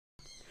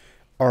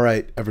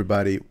Alright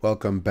everybody,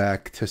 welcome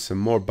back to some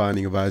more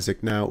Binding of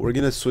Isaac. Now we're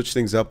going to switch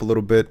things up a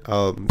little bit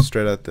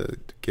straight out the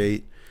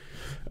gate.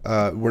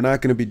 We're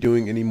not going to be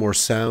doing any more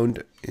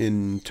sound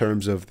in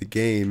terms of the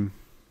game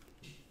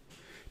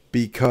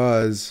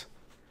because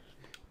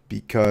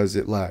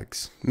it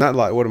lags. Not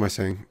lag, what am I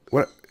saying?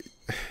 What,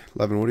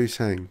 Levin, what are you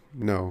saying?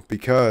 No,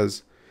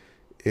 because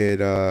it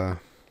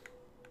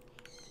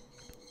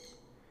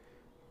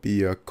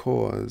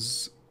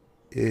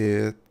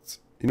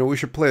we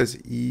should play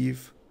as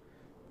Eve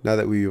now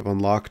that we've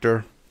unlocked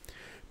her.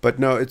 But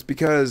no, it's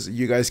because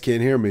you guys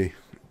can't hear me.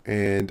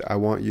 And I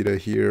want you to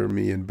hear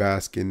me and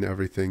bask in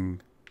everything.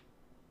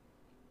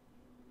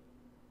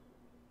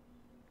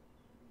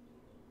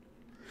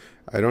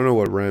 I don't know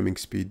what ramming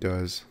speed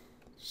does.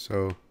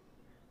 So,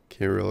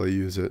 can't really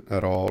use it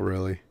at all,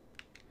 really.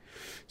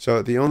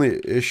 So, the only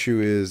issue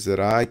is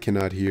that I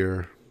cannot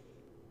hear.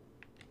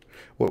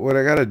 What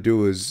I gotta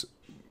do is,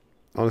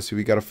 honestly,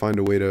 we gotta find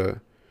a way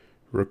to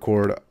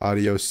record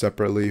audio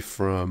separately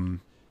from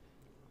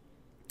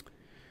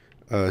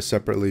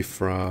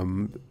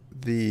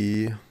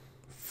the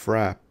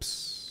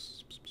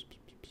fraps.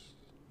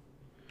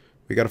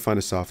 We gotta find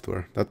a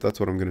software. That's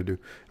what I'm gonna do.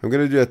 I'm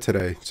gonna do that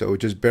today. So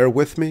just bear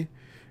with me,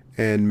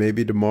 and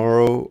maybe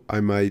tomorrow I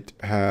might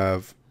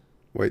have.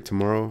 Wait,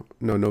 tomorrow?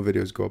 No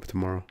videos go up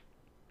tomorrow.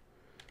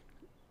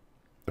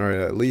 All right,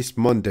 at least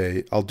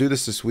Monday. I'll do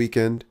this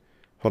weekend.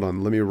 Hold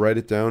on, let me write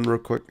it down real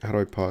quick. How do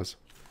I pause?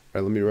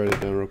 All right, let me write it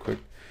down real quick.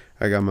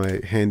 I got my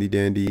handy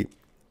dandy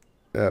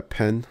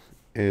pen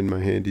and my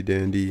handy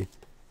dandy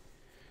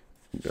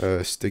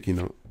sticky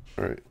note.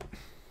 All right.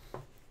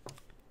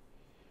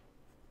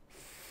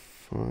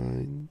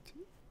 Find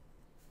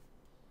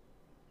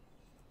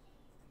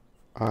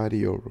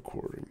audio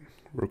recording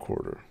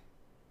software.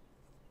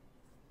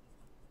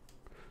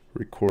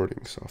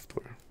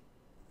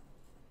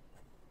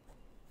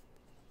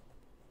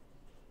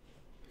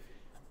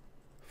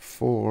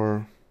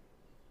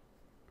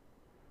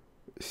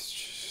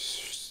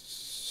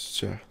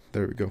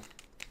 There we go.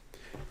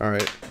 All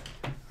right,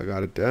 I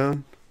got it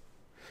down.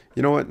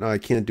 You know what? No, I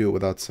can't do it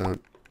without sound.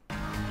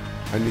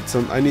 I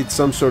need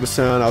some sort of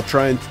sound. I'll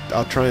try and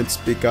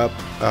speak up.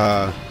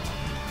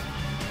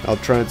 I'll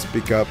try and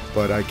speak up,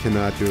 but I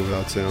cannot do it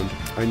without sound.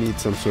 I need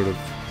some sort of.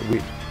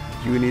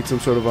 You need some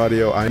sort of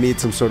audio. I need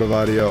some sort of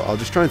audio. I'll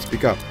just try and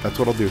speak up. That's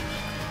what I'll do,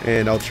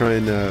 and I'll try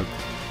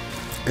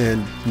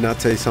and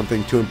not say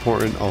something too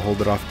important. I'll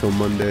hold it off till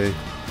Monday.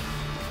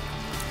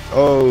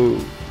 Oh,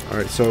 all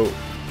right. So,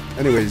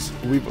 anyways,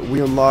 we've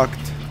unlocked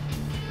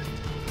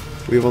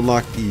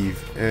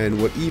Eve, and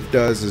what Eve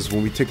does is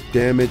when we take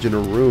damage in a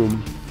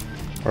room,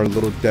 our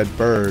little dead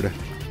bird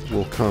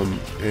will come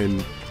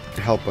and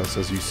help us.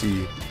 As you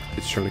see,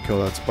 it's trying to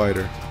kill that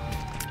spider.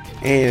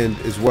 And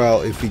as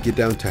well, if we get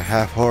down to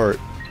half heart,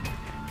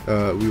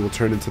 we will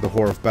turn into the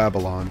Whore of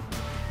Babylon,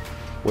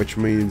 which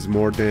means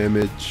more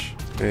damage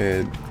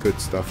and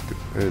good stuff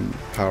and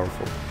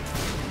powerful.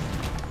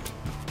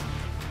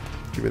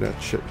 Give me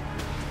that shit.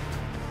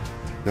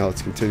 Now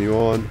let's continue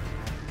on.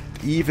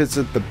 Eve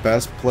isn't the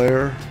best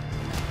player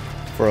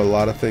for a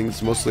lot of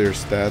things. Mostly her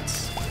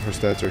stats. Her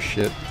stats are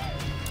shit.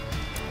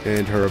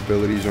 And her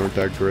abilities aren't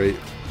that great.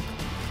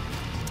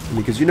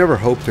 Because you never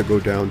hope to go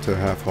down to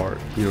half heart.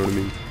 You know what I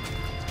mean?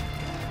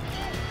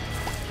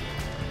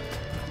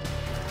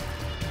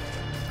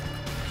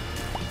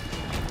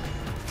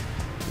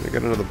 I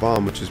got another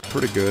bomb, which is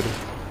pretty good.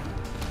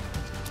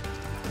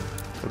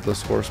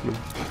 Headless Horseman.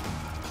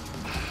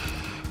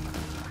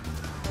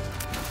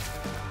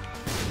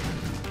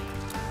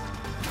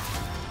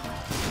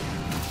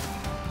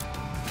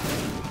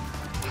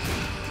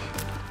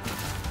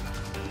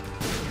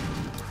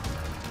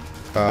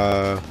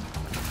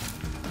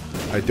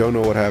 I don't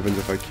know what happens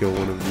if I kill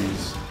one of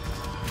these.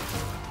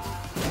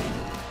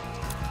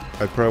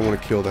 I probably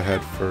want to kill the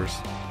head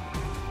first.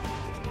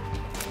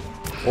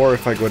 Or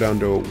if I go down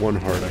to one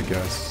heart, I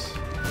guess.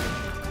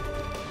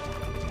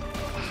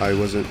 I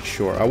wasn't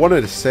sure. I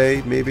wanted to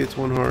say maybe it's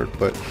one heart,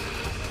 but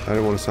I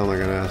didn't want to sound like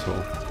an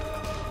asshole.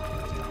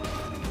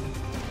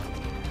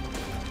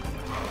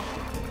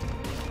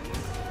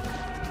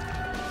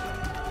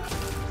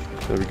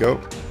 There we go.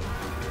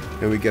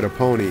 And we get a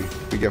pony.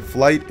 We get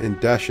flight and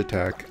dash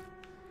attack.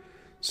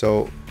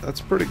 So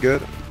that's pretty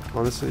good.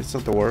 Honestly, it's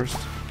not the worst.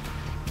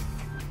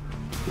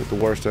 Not the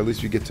worst. At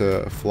least we get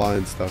to fly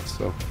and stuff.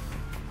 So,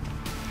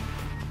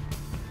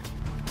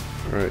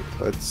 all right,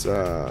 let's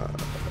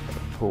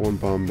put one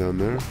bomb down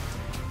there.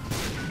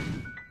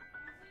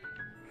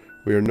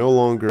 We are no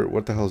longer.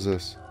 What the hell is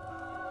this?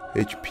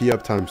 HP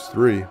up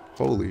 ×3.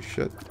 Holy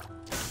shit.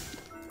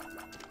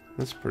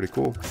 That's pretty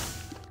cool.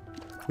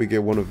 We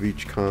get one of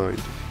each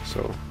kind.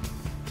 So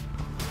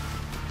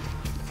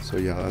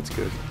yeah, that's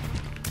good.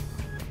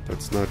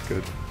 That's not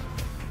good.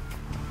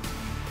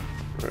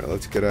 Alright,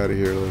 let's get out of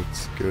here.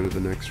 Let's go to the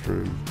next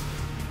room.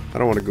 I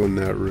don't want to go in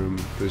that room.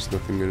 There's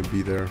nothing going to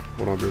be there.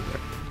 Hold on, I'll be right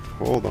back.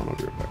 Hold on, I'll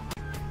be right back.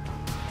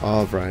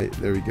 Alright,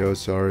 there we go.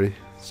 Sorry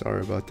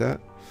about that.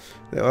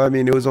 I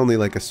mean, it was only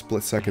like a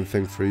split-second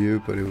thing for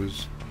you, but it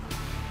was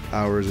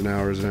hours and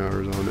hours and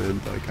hours on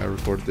end. Like, I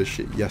recorded this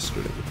shit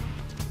yesterday.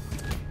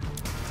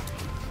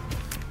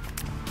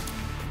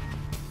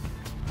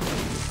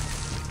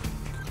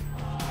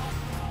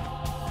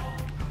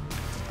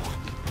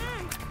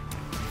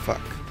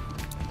 Fuck.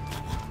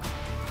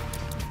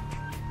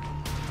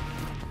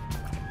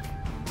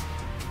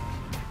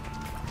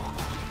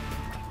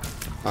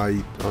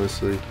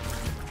 Honestly,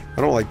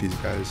 I don't like these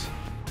guys.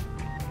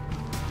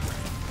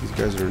 These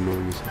guys are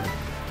annoying as hell.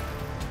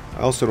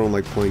 I also don't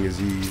like playing as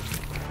Eve,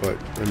 but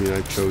I mean,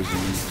 I chose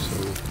Eve, so.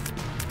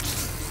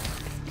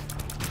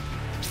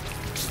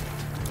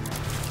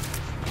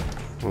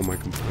 What am I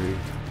complaining?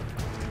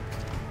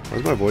 Why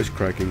is my voice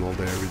cracking all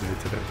day, every day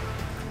today?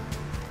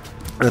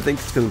 I think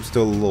it's because I'm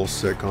still a little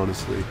sick,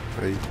 honestly.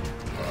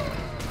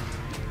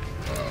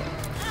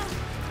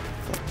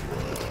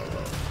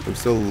 I'm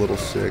still a little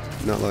sick,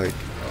 not like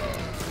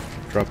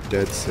drop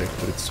dead sick,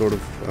 but it's sort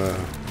of,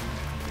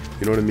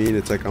 you know what I mean?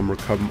 It's like I'm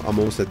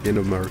almost at the end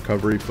of my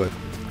recovery, but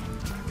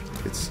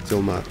it's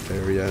still not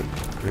there yet,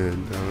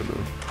 and I don't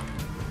know.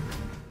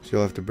 So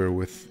you'll have to bear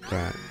with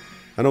that.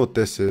 I know what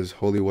this is,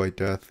 Holy White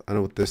Death. I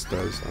know what this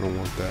does. I don't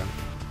want that.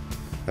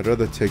 I'd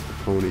rather take the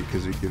pony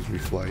because it gives me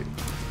flight.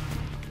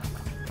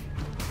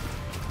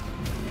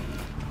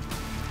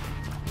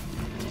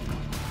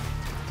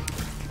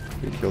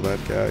 Gonna kill that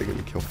guy.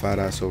 Gonna kill fat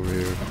ass over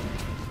here.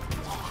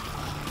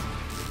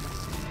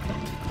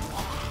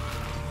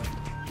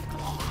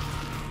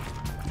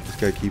 This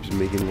guy keeps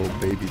making little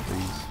baby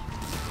things.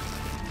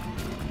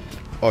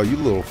 Oh, you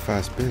little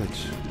fast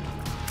bitch.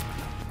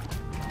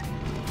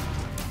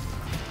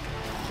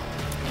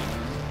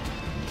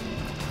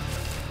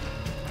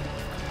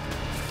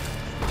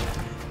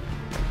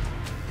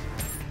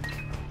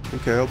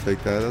 Okay, I'll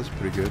take that. That's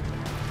pretty good.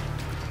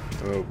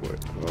 Oh boy.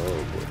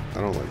 Oh boy.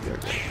 I don't like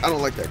that guy. I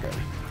don't like that guy.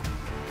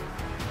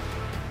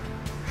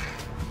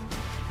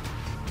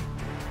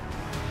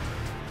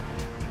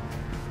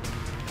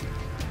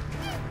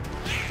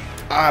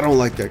 I don't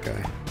like that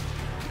guy.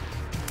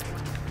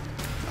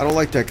 I don't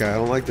like that guy. I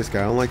don't like this guy.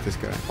 I don't like this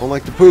guy. I don't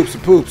like the poops. The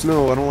poops.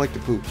 No, I don't like the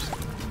poops.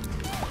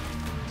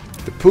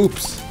 The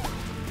poops.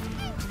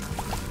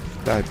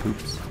 Die,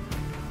 poops.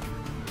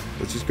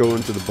 Let's just go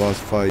into the boss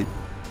fight.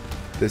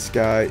 This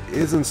guy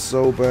isn't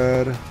so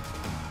bad.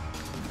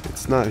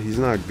 It's not. He's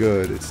not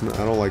good. It's not.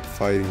 I don't like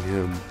fighting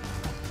him.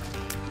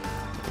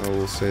 I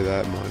will say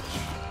that much.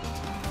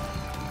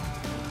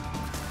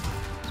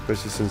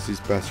 Especially since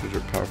these bastards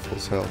are powerful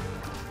as hell.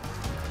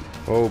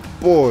 Oh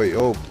boy.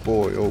 Oh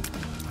boy. Oh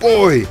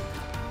boy.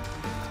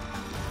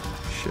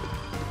 Shit.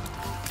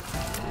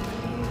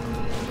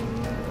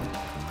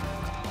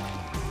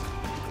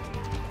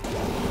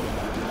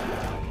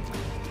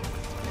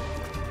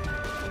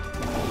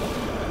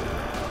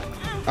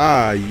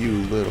 Ah,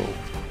 you little.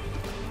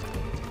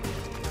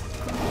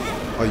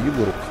 Oh, you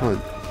little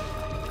cunt.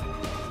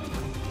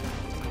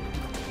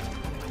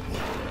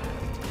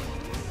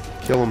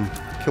 Kill him.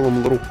 Kill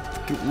him,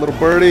 little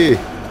birdie.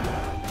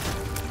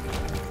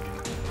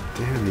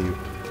 Damn you.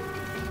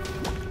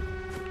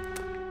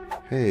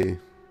 Hey.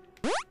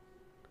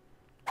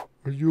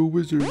 Are you a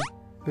wizard?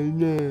 I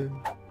know.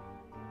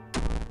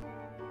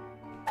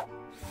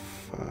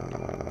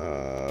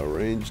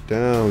 Range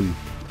down.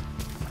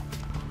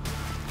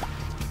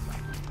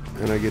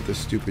 And I get the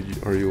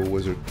stupid "Are you a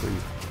wizard" thing.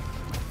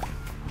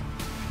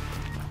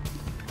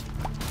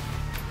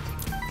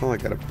 Oh, I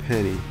got a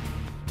penny.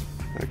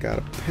 I got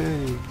a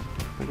penny.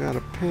 I got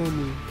a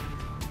penny.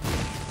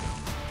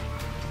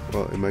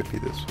 Well, it might be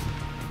this one.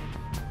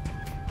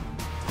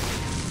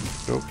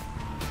 Nope.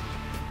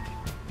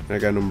 And I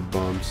got no more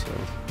bombs, so.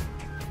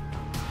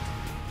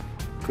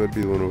 Could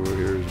be the one over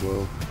here as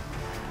well.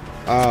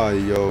 Ah,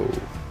 yo.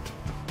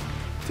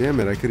 Damn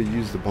it, I could have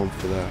used the bomb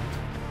for that.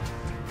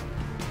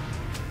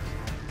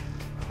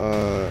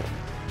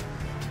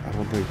 I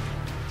don't think.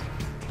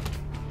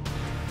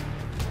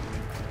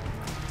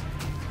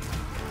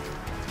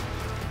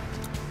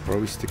 Or are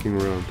we sticking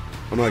around?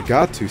 Oh no, I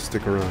got to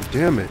stick around.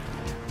 Damn it.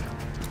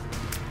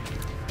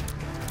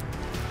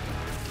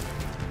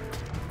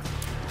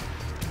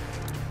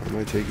 Am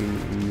I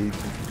taking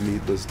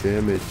needless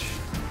damage?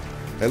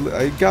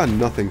 I got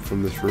nothing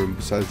from this room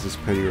besides this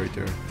penny right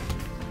there.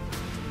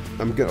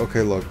 I'm gonna.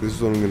 Okay, look. This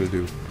is what I'm gonna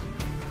do.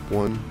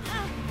 1,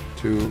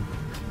 2.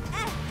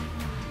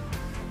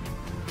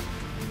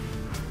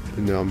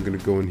 And now I'm gonna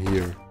go in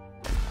here.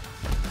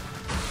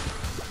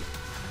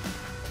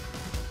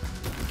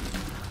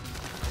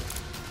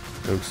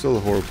 I'm still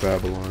a Whore of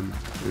Babylon,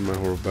 in my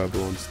Whore of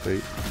Babylon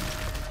state.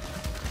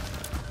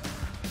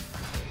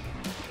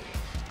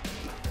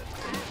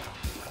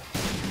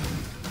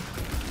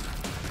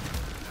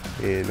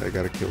 And I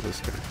gotta kill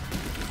this guy.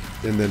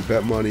 And then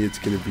bet money it's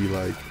gonna be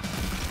like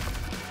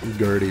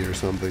Gertie or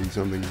something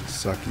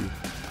sucky.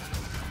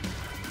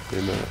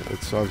 And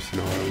that's obviously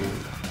not what I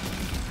want.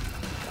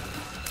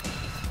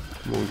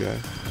 Come on, guy.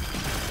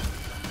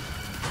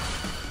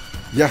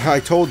 Yeah, I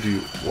told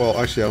you. Well,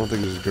 actually, I don't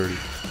think this is Gertie.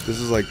 This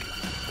is like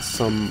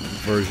some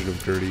version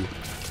of Gertie.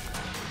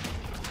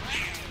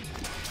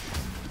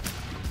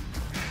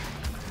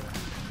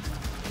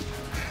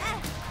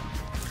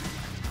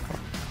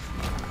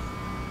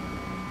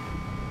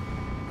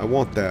 I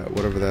want that,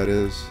 whatever that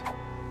is.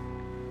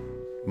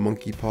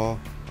 Monkey paw.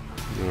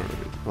 Alright,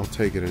 I'll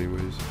take it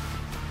anyways.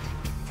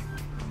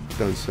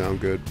 Doesn't sound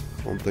good.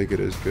 I don't think it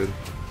is good.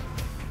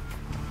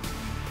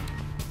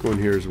 Go in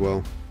here as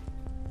well.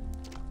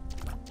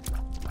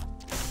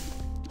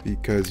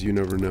 Because you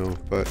never know,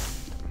 but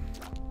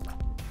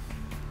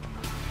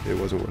it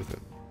wasn't worth it.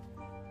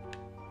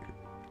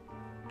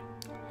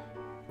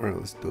 Alright,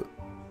 let's do it.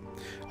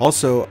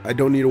 Also, I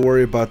don't need to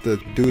worry about the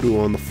doo-doo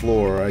on the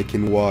floor. I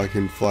can walk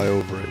and fly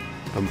over it.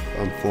 I'm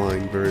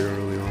flying very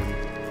early on.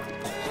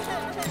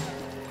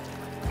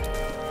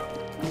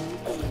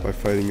 By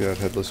fighting that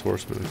headless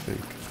horseman, I think.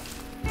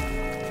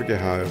 I forget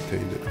how I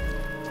obtained it.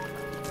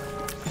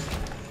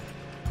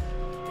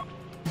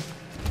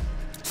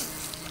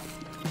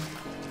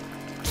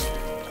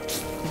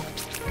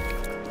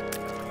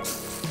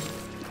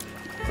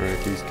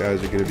 Alright, these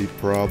guys are going to be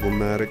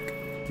problematic.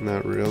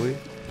 Not really.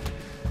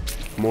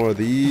 More of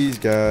these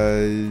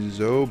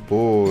guys. Oh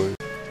boy.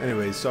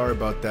 Anyway, sorry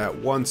about that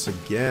once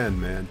again,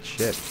 man.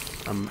 Shit.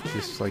 I'm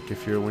just like,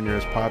 when you're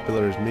as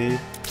popular as me,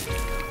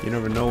 you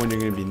never know when you're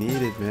gonna be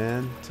needed,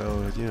 man.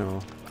 So, you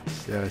know,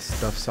 yeah,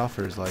 stuff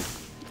suffers, like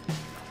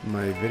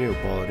my video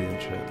quality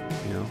and shit,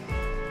 you know?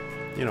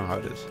 You know how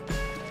it is.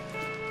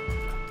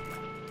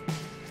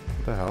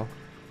 What the hell?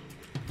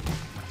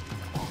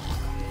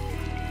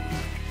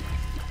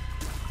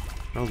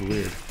 That was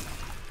weird.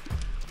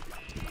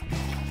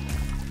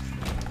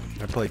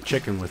 I played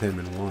chicken with him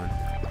and won.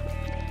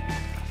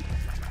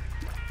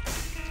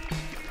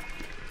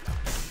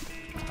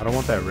 I don't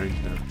want that ring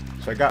though.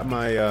 So I got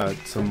my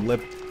some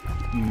lip.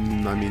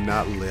 I mean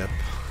not lip,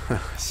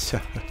 because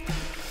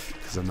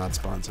I'm not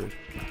sponsored.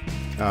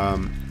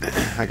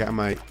 I got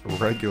my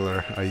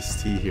regular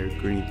iced tea here,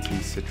 green tea,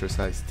 citrus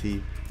iced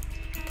tea.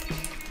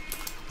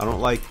 I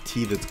don't like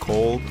tea that's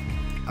cold.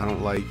 I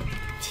don't like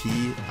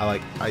tea. I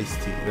like iced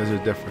tea. There's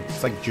a difference.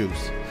 It's like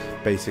juice,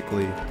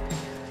 basically.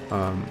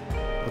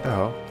 What the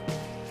hell?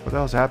 What the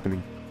hell's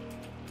happening?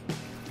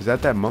 Is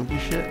that monkey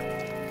shit?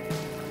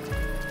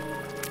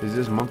 Is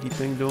this monkey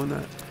thing doing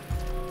that?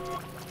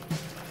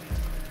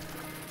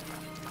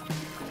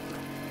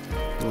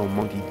 Little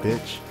monkey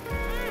bitch.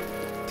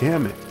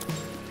 Damn it.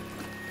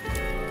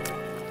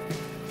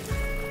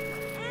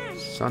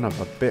 Son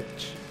of a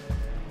bitch.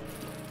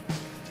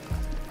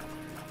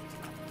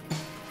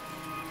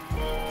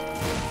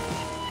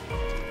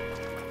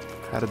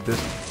 How did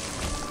this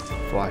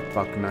fly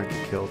fuck not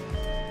get killed?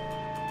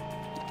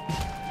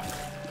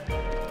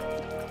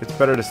 It's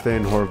better to stay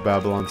in Whore of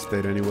Babylon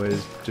state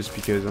anyways, just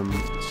because I'm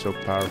so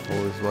powerful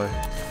this way.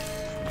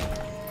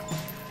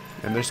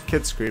 And there's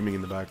kids screaming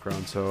in the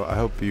background, so I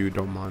hope you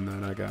don't mind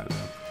that. I got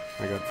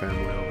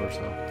family over,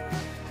 so.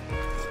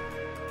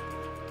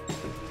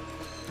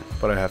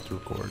 But I have to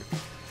record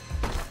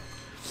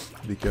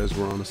because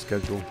we're on a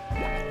schedule.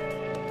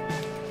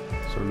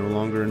 So no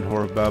longer in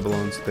Whore of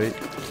Babylon state.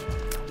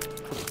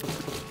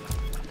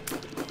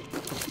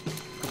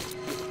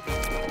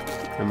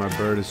 And my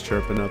bird is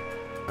chirping up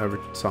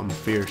something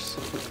fierce.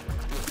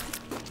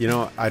 You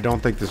know, I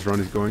don't think this run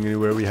is going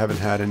anywhere. We haven't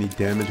had any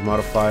damage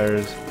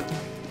modifiers.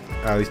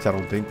 At least I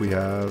don't think we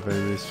have,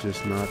 and it's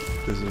just not,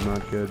 this is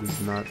not good. This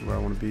is not where I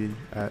want to be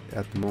at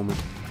the moment.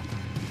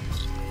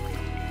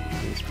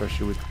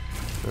 Especially with,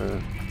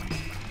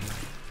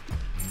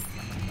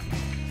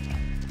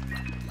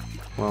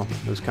 well,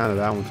 it was kind of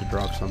that one to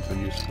drop something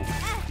useful. Son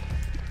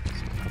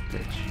of a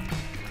bitch.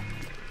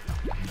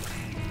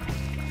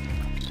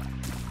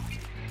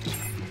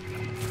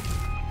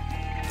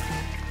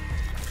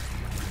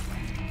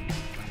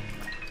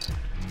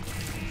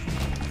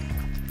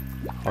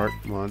 Heart,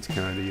 well, that's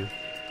kind of you.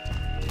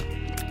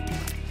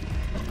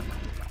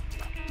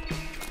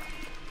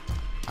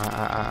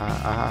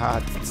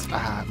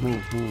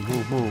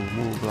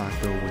 Move like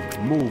the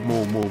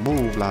wind.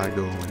 Move like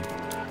the wind.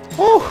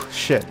 Oh,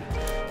 shit.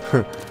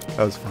 That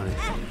was funny.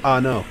 Ah,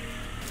 no.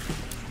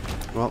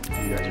 Well,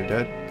 you guys are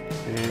dead.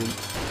 And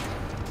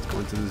let's go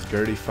into this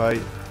dirty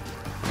fight.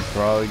 I'm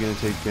probably going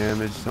to take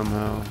damage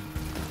somehow.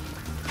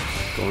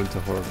 Go into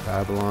Whore of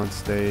Babylon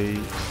state.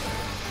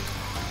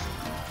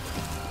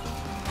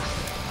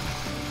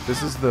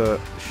 This is the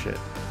shit.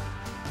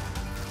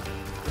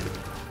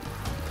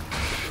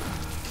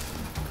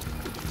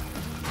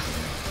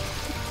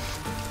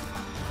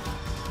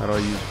 How do I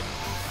use it?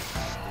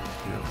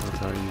 Yeah, that's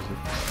how I use it.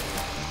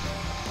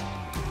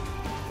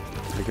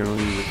 I can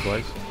only use it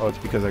twice? Oh, it's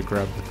because I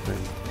grabbed the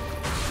thing.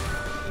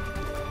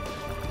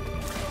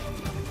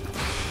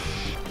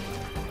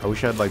 I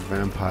wish I had like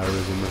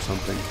vampirism or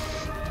something.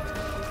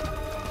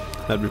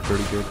 That'd be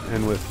pretty good.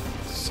 And with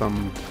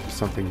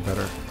something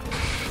better.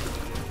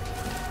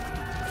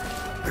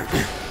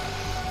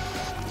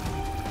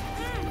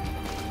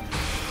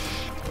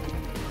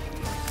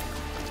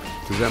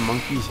 Does that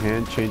monkey's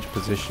hand change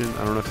position?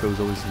 I don't know if it was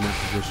always in that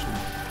position.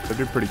 That'd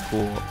be pretty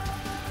cool.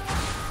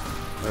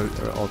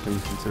 All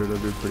things considered,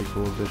 that'd be a pretty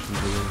cool addition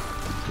to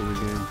the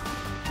game.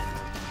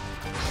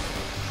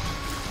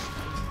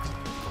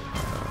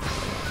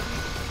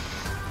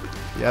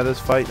 Yeah, this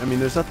fight, I mean,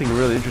 there's nothing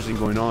really interesting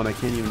going on. I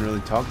can't even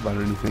really talk about it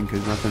or anything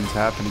because nothing's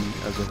happening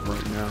as of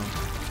right now.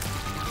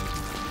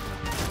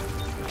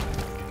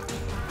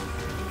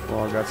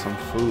 Well, I got some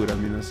food. I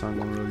mean, that's not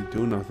going to really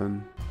do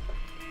nothing.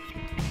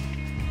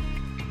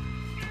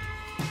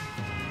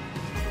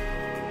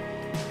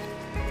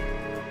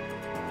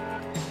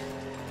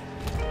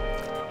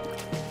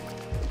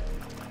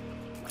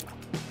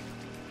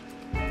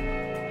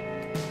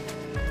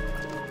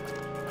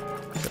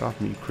 Get off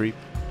me, you creep.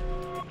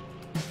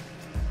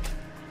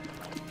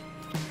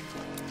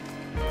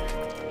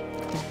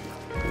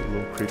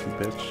 Little creepy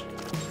bitch.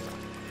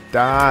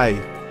 Die!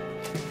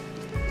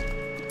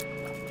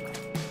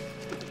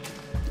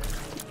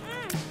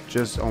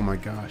 Just, oh my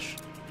gosh.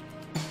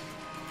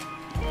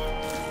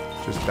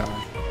 Just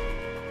die.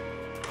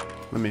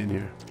 Let me in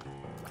here.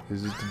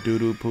 Is it the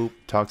doo-doo poop?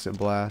 Toxic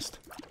blast.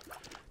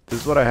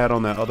 This is what I had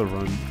on that other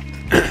run.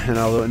 And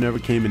although it never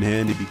came in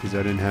handy because I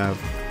didn't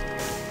have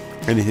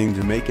anything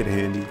to make it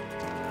handy,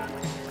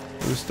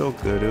 it was still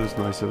good. It was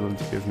nice of them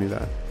to give me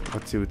that.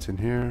 Let's see what's in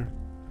here.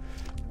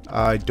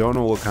 I don't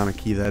know what kind of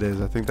key that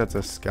is. I think that's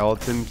a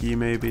skeleton key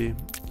maybe.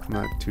 I'm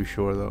not too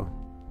sure though.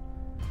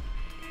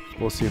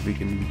 We'll see if we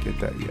can get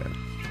that yet.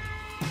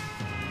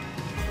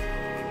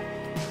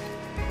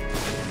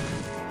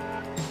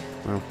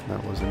 Well,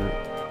 that wasn't it.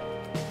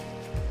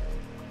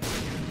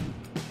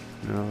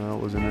 No, that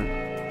wasn't it.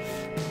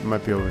 It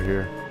might be over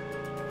here.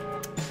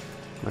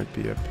 Might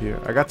be up here.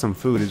 I got some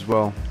food as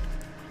well.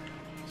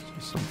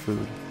 Just some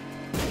food.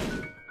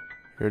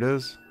 Here it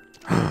is.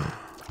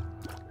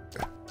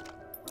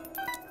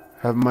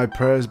 Have my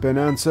prayers been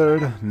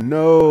answered?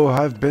 No,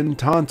 I've been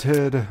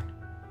taunted.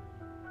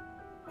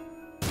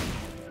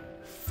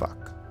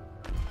 Fuck.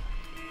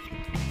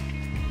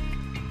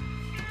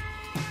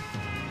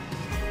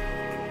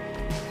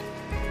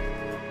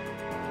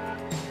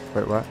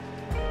 Wait, what?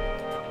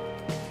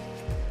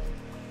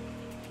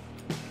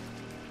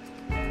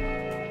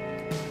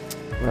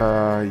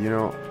 You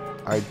know,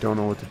 I don't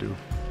know what to do.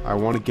 I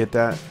want to get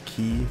that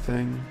key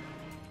thing,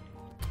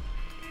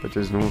 but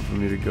there's nowhere for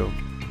me to go.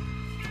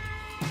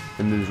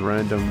 And this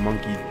random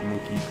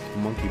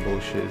monkey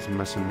bullshit is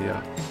messing me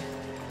up.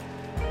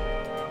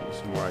 There's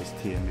some more iced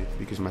tea in me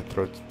because my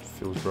throat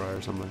feels dry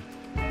or something.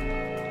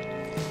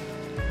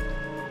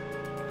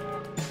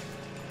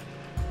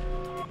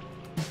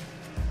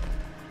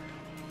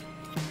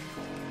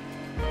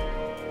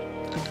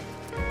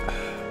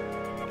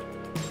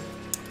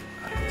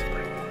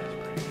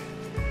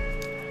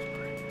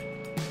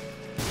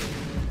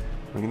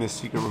 I'm in the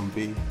secret room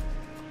B.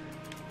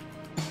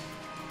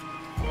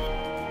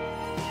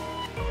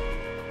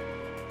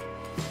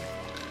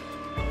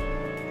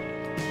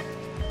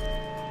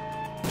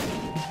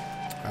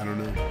 I don't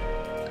know.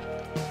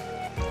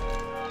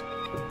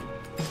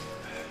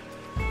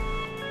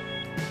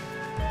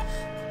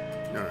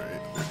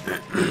 Alright.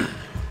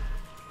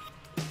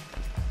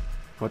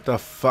 What the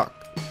fuck?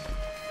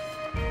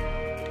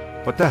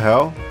 What the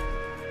hell?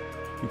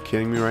 You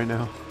kidding me right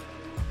now?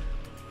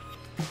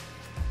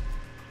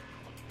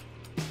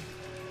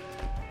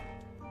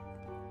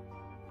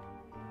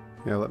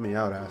 Yeah, let me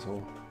out,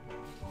 asshole.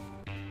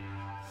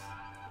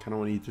 Kinda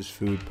wanna eat this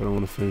food, but I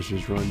wanna finish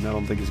this run. I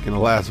don't think it's gonna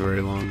last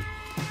very long,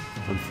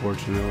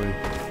 unfortunately.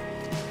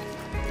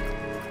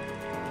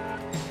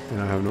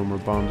 And I have no more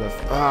bombs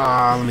left.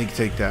 Ah, let me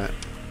take that.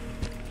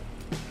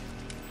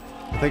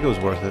 I think it was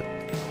worth it.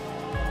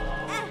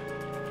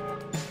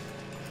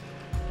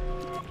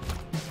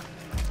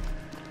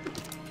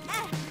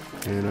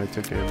 And I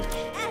took damage.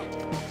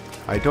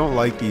 I don't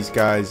like these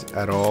guys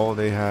at all.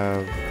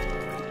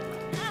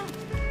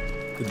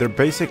 They're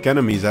basic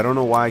enemies. I don't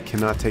know why I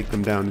cannot take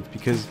them down. It's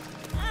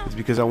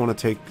because I want to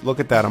take... Look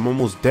at that. I'm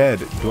almost dead.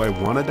 Do I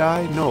want to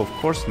die? No, of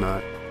course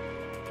not.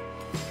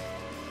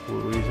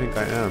 What do you think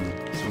I am?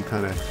 Some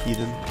kind of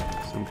heathen?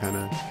 Some kind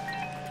of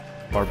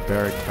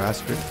barbaric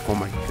bastard? Oh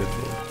my good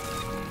lord.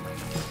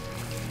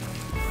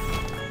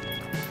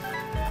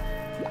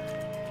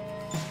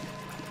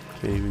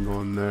 Can't even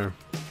go in there.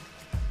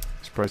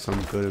 There's probably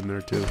something good in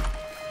there too.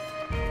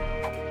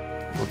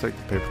 I'll take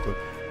the paperclip.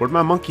 Where'd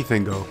my monkey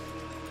thing go?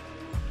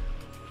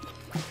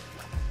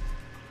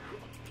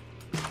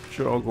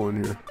 Sure, I'll go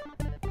in here.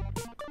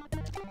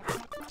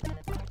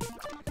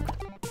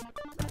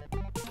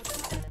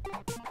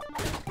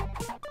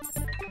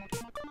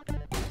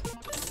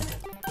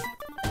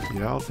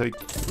 Yeah, I'll take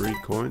 3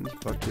 coins.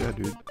 Fuck yeah,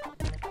 dude.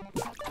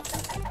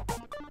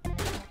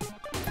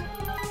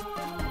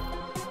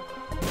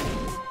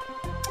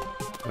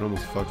 That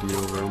almost fucked me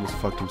over. I almost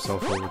fucked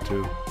himself over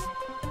too.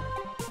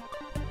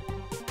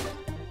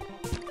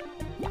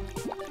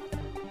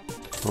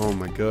 Oh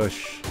my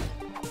gosh.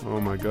 Oh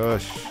my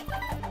gosh.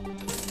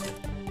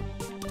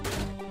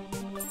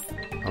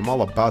 I'm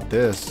all about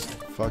this.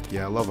 Fuck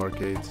yeah, I love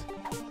arcades.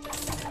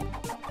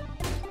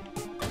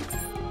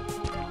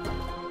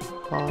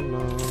 Hello.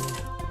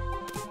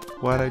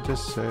 What'd I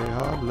just say?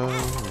 Hello.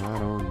 I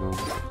don't know.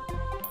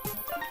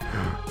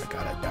 I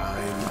got a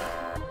dime.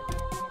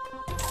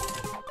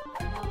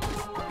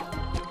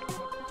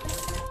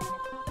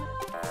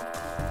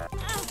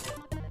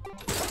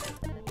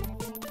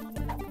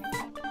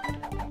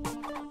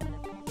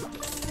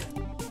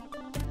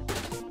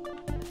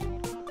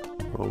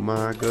 Oh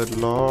my good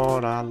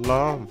lord, I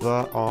love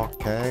the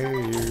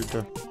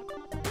arcade.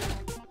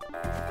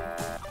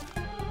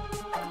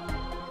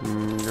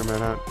 Give me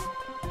that.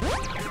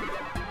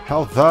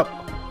 Health up.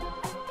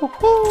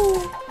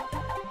 Woohoo!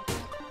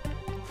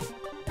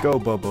 Go,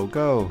 Bobo,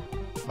 go.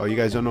 Oh, you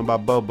guys don't know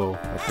about Bobo.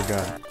 I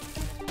forgot.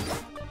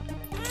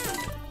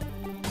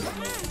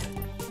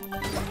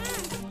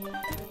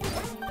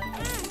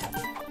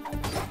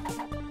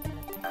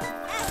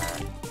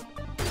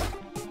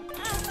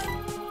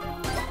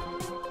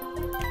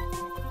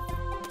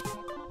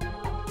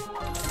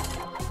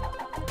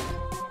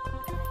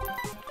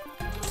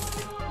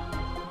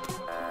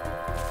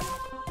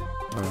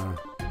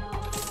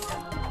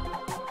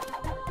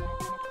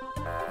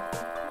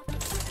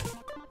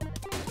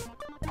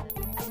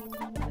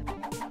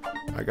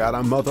 I got a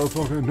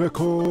motherfucking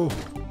nickel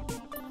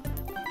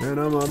and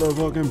a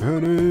motherfucking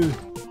penny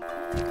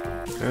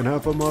and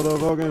half a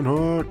motherfucking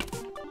heart.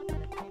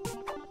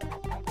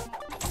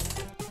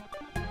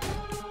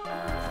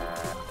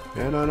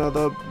 And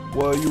another,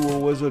 well, you a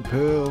wizard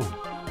pill.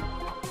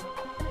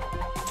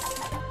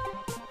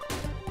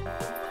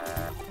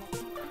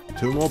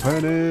 Two more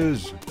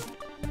pennies.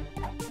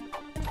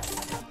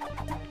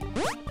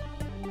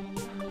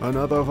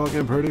 Another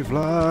fucking pretty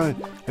fly.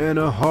 And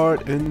a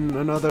heart and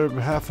another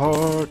half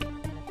heart.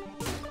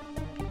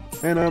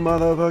 And a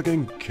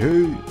motherfucking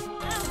key.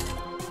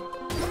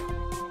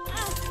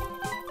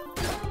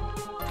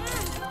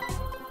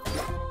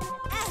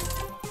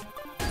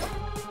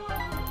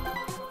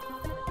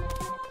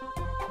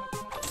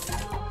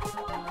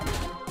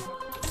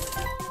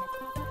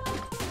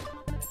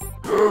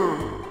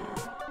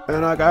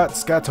 And I got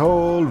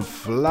Scatol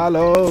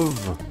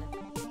Flalov.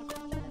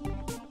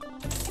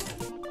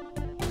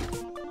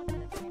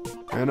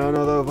 And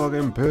another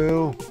fucking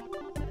pill.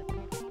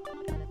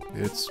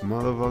 It's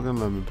motherfucking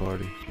lemon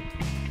party.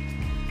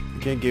 I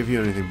can't give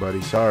you anything, buddy.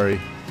 Sorry.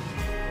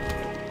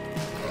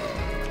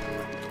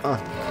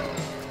 Ah.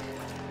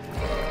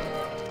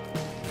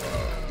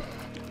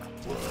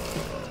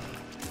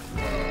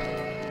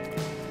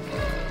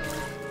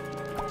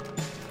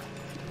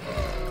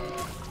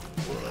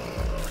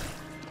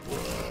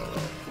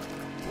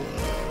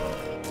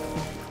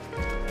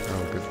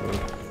 Oh, good lord.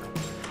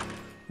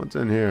 What's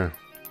in here?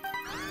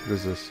 What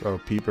is this? Oh,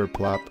 Peeper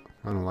Plop.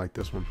 I don't like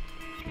this one.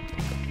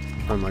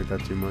 I don't like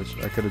that too much.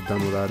 I could have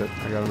done without it.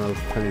 I got another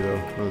penny though.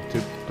 Another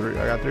two, three.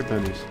 I got 3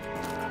 pennies.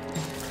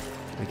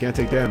 I can't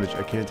take damage.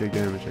 I can't take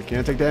damage. I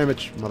can't take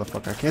damage.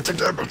 Motherfucker. I can't take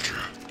damage.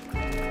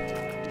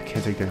 I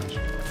can't take damage.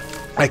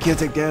 I can't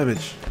take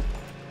damage.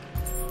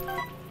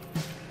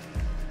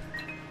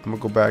 I'm gonna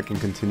go back and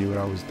continue what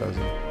I was doing.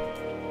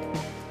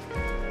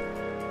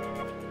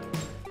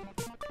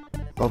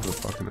 Love the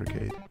fucking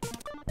arcade.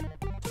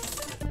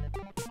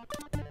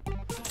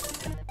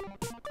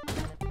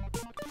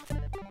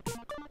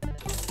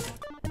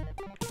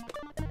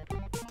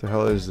 What the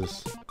hell is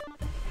this?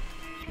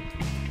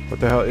 What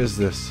the hell is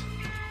this?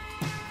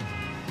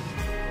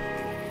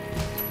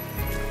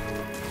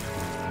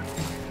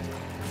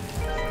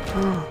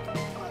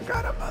 I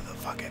got a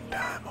motherfucking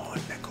dime or a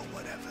nickel,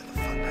 whatever the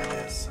fuck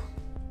that is.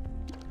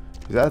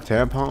 Is that a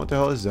tampon? What the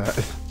hell is that?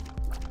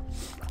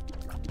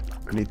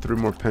 I need 3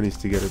 more pennies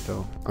to get it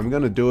though. I'm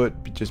gonna do it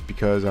just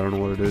because I don't know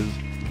what it is.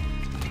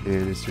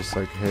 And it's just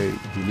like, hey,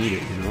 you need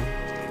it, you know?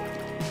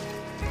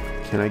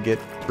 Can I get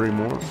 3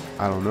 more?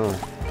 I don't know.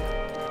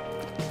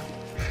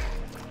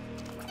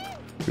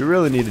 We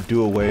really need to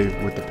do away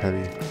with the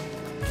penny.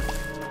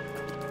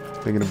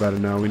 Thinking about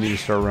it now, we need to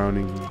start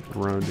rounding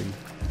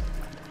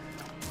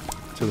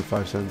to the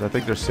 5 cents. I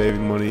think they're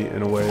saving money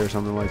in a way or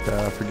something like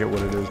that. I forget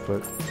what it is,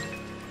 but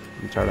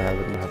I'm tired of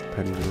having to have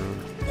pennies around.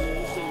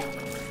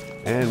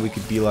 And we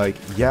could be like,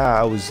 yeah,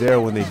 I was there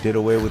when they did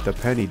away with the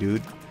penny,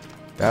 dude.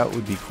 That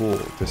would be cool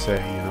to say,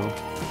 you know?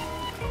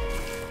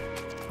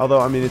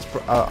 Although, I mean, it's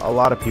a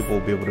lot of people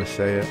will be able to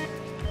say it,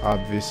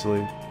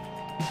 obviously.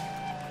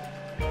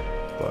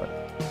 But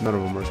none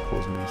of them are as cool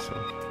as me, so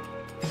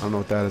I don't know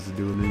what that has to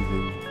do with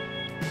anything.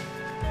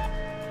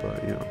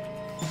 But, you know.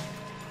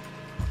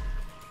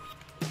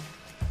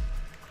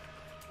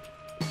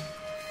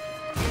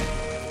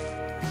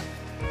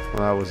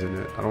 Well, that wasn't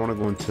it. I don't want to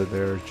go into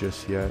there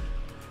just yet.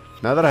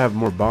 Now that I have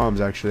more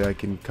bombs, actually, I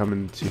can come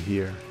into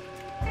here.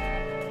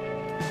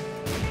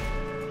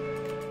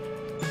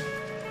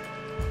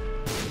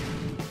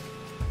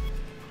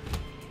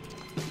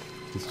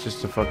 It's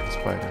just a fucking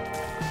spider.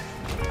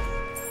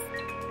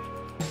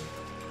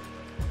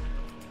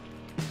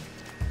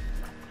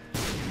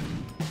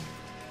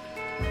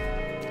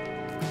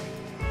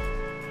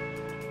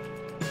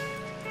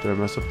 Did I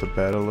mess up the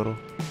bed a little?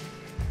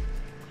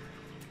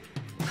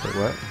 Wait,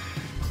 what?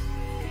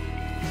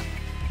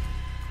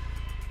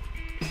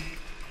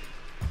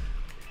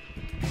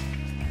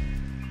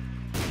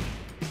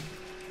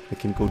 I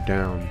can go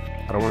down.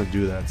 I don't want to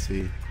do that,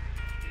 see?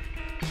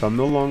 So I'm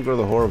no longer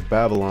the whore of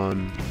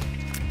Babylon.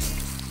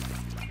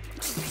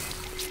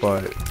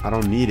 But I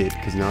don't need it,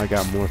 because now I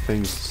got more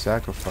things to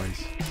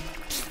sacrifice.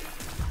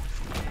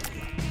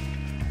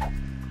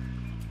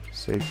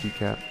 Safety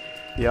cap.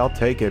 Yeah, I'll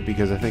take it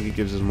because I think it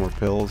gives us more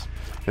pills.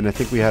 And I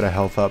think we had a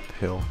health up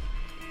pill.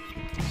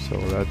 So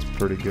that's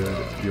pretty good.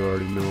 You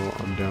already know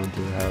I'm down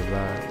to have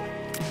that.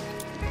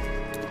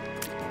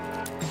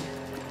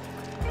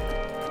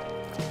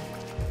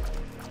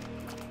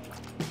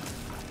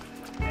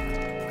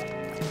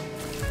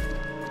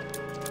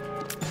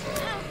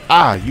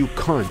 Ah, you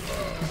cunt.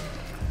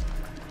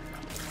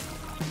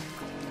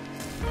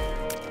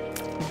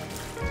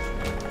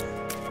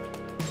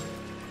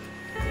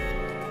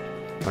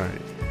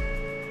 Alright.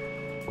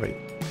 Wait.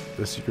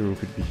 The secret room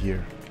could be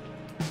here.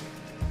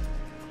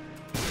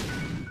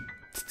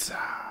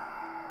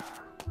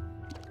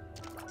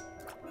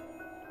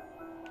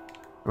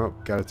 Oh,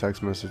 got a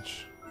text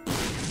message.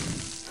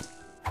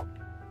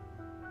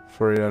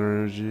 48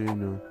 energy,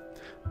 no.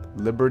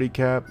 Liberty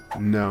cap?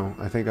 No.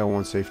 I think I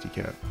want safety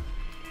cap.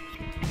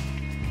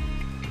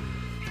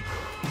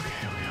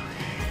 Okay.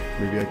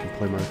 Maybe I can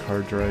play my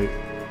cards right.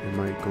 It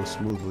might go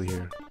smoothly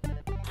here.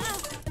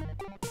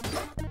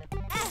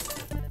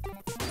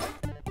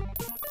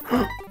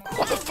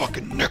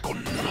 Motherfucking nickel,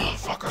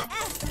 motherfucker.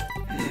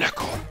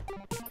 Nickel.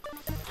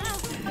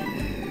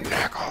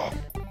 Nickel.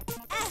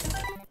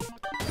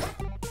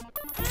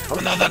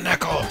 Another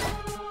nickel.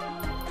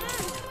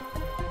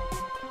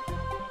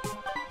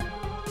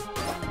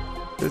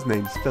 His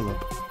name's Philip.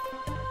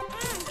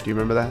 Do you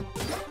remember that?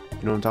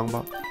 You know what I'm talking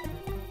about?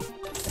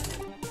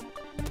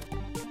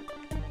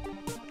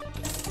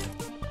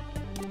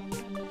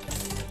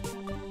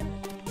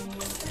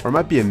 Or it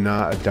might be a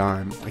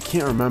dime. I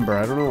can't remember.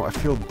 I don't know. I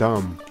feel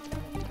dumb.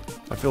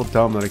 I feel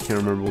dumb that I can't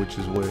remember which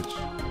is which.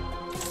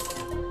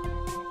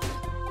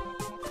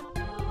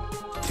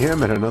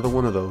 Damn it, another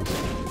one of those.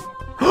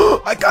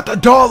 I got the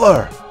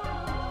dollar!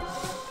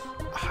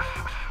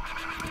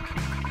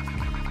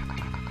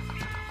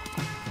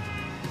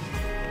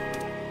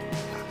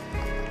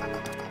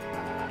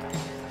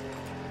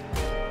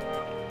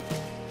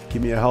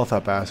 Give me a health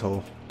up,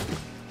 asshole.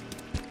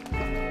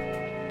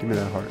 Give me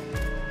that heart.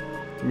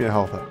 Give me a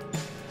health up.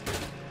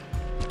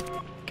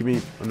 Give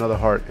me another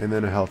heart and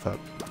then a health up.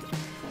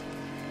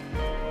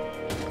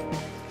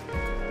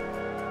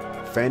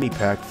 Fanny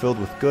pack filled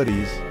with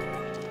goodies.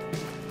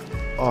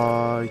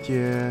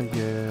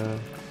 Yeah.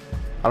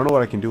 I don't know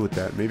what I can do with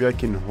that. Maybe I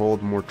can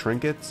hold more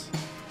trinkets?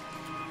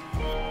 I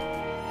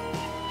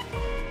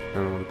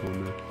don't want to go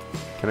in there.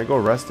 Can I go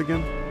rest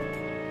again?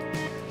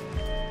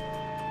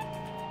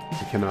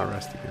 I cannot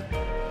rest again.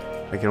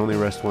 I can only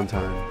rest one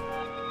time.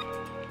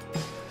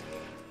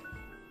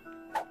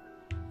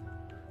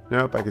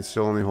 Nope, I can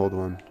still only hold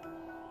one.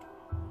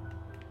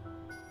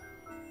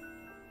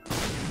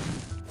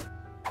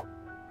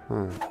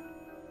 Huh.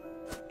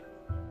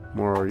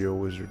 More Oreo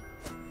wizard.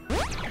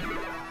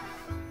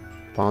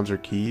 Bombs or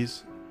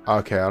keys?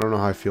 Okay, I don't know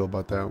how I feel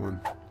about that one.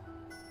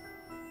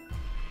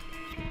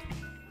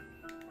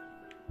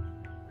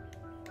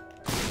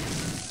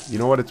 You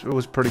know what? It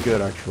was pretty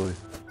good, actually.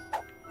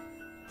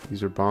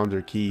 These are bombs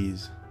or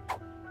keys.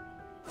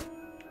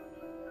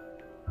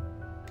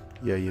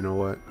 Yeah, you know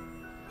what?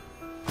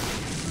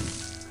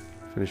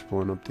 Finish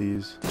pulling up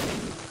these.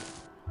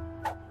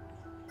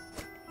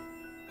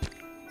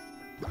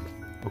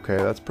 Okay,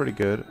 that's pretty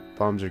good.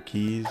 Bombs or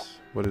keys.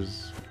 What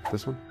is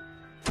this one?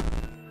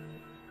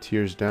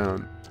 Tears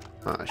down.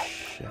 Ah,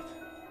 shit.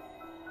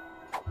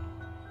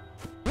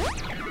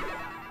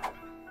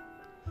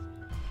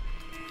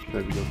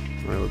 There we go.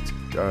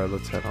 Alright,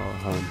 let's head on.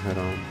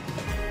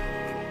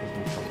 There's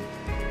no problem.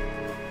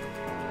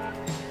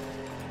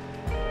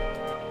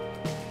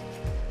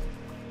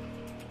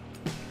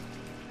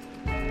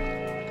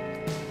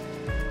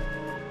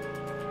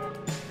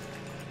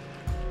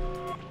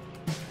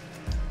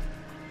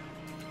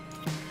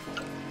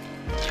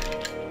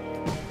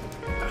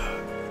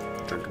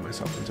 Drinking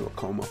myself into a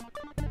coma.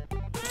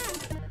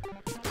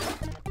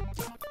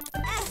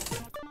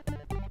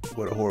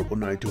 What a horrible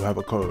night to have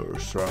a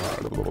curse. No,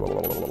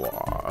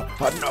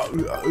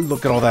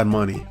 look at all that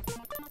money.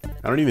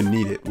 I don't even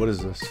need it. What is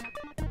this?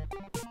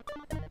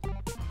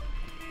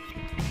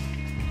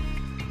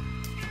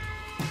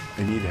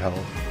 I need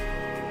health.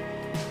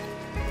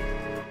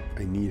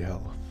 I need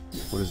health.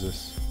 What is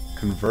this?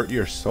 Convert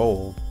your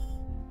soul.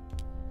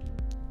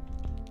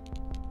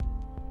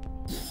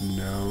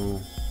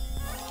 No.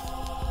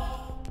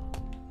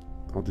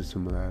 I'll do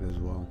some of that as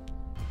well.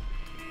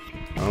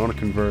 I don't want to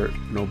convert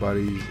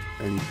nobody's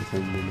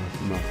anything to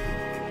nothing.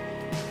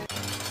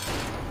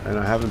 And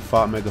I haven't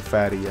fought Mega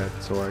Fatty yet,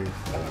 so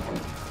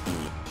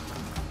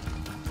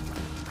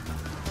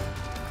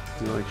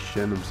he like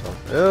shin himself.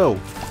 Ew! Oh,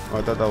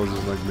 I thought that was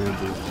just like man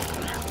boost.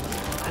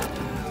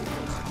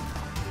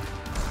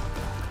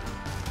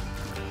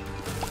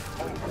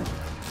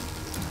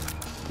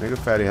 Mega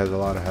Fatty has a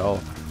lot of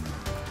health.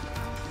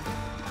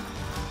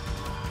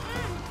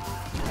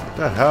 What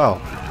the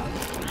hell?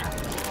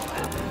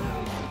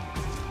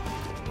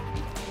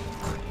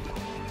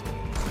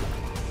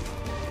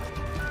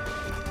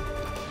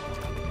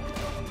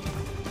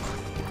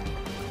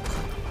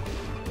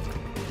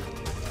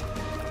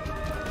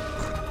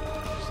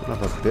 Son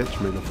of a bitch,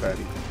 Mega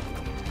Fatty.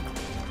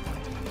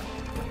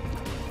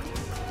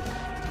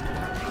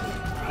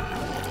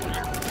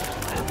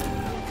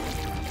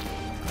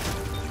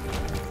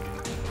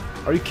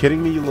 Are you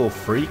kidding me, you little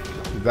freak?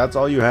 That's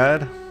all you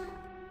had?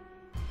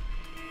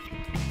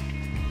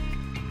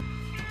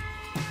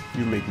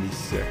 You make me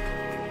sick.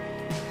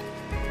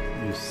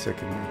 You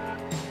sicken me.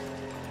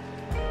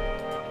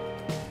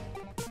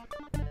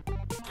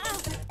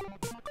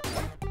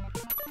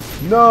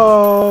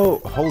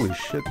 No! Holy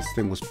shit, this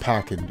thing was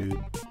packing,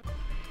 dude.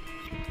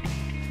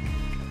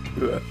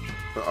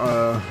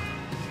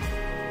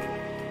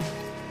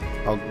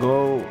 I'll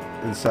go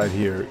inside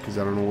here because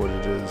I don't know what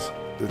it is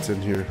that's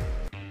in here.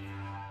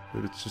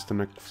 Maybe it's just the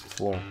next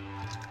floor.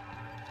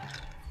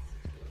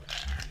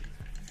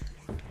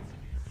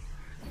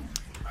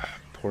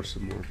 Pour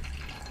some more.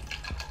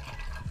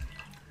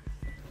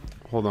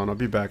 Hold on, I'll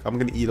be back. I'm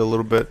gonna eat a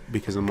little bit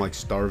because I'm like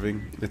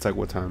starving. It's like,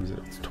 what time is it?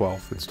 It's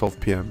 12. It's 12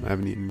 p.m. I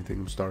haven't eaten anything.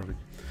 I'm starving.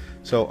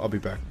 So I'll be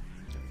back.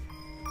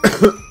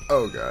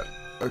 Oh god.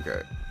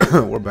 Okay.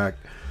 We're back.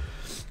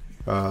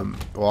 Well,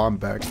 I'm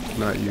back,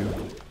 not you.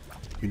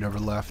 You never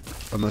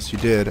left, unless you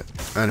did.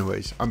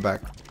 Anyways, I'm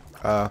back.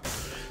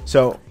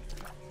 So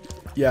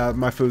yeah,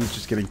 my food was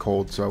just getting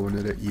cold, so I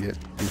wanted to eat it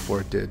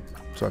before it did.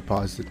 So I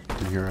paused it,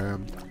 and here I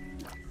am.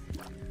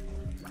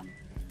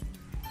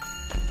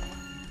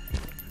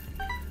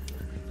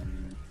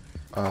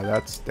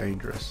 That's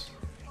dangerous.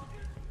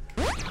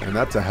 And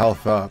that's a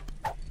health up,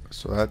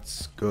 so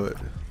that's good.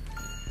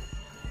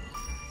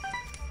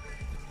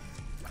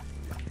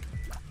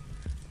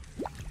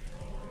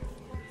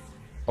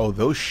 Oh,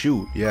 those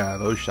shoot. Yeah,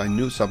 those. I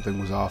knew something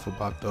was off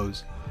about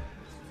those.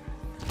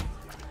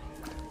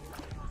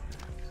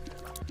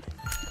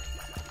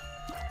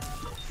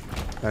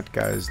 That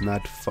guy is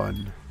not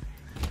fun.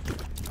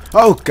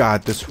 Oh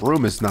god, this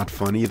room is not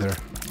fun either.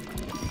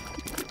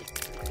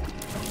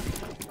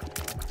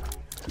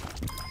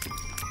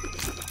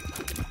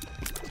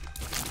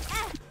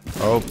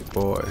 Oh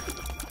boy.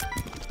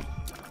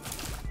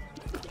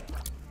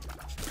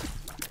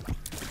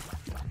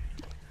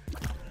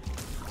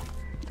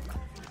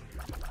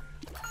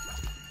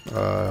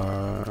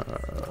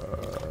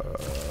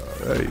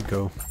 There you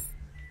go.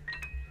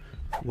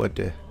 What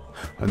the?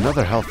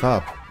 Another health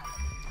up.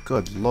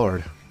 Good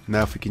lord.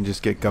 Now if we can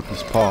just get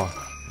Guppy's paw.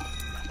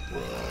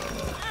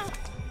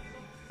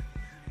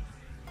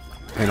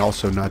 And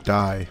also not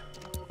die.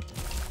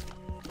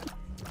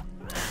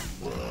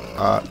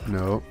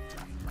 No.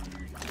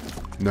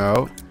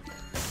 No.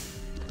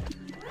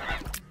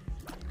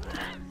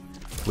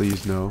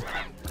 Please, no.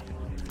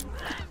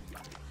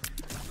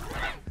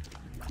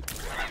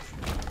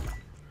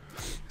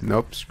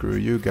 Nope, screw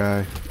you,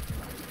 guy.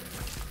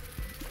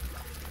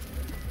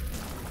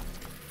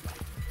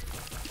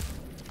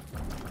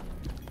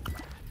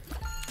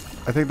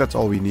 I think that's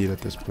all we need at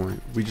this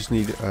point. We just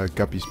need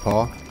Guppy's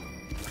paw.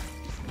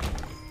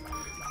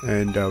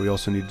 And we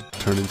also need to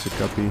turn into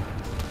Guppy.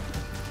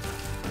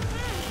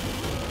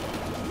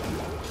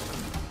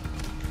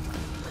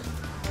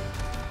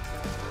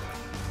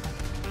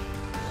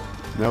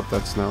 Nope,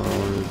 that's not what I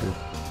wanted to do.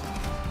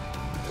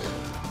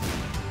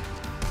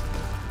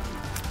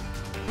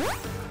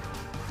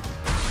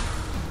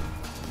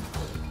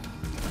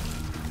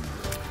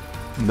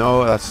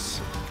 No, that's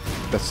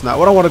not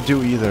what I want to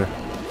do either.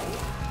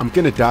 I'm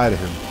gonna die to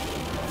him.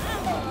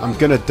 I'm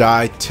gonna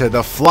die to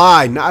the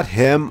fly, not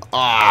him.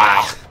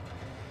 Ah!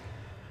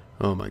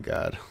 Oh my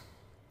god.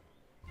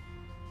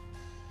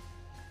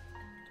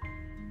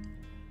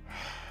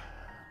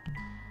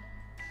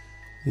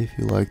 If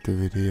you liked the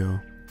video,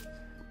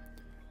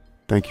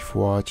 thank you for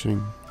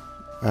watching.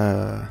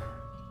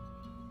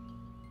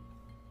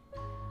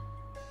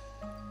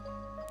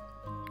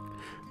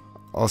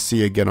 I'll see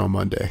you again on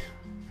Monday.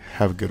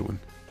 Have a good one.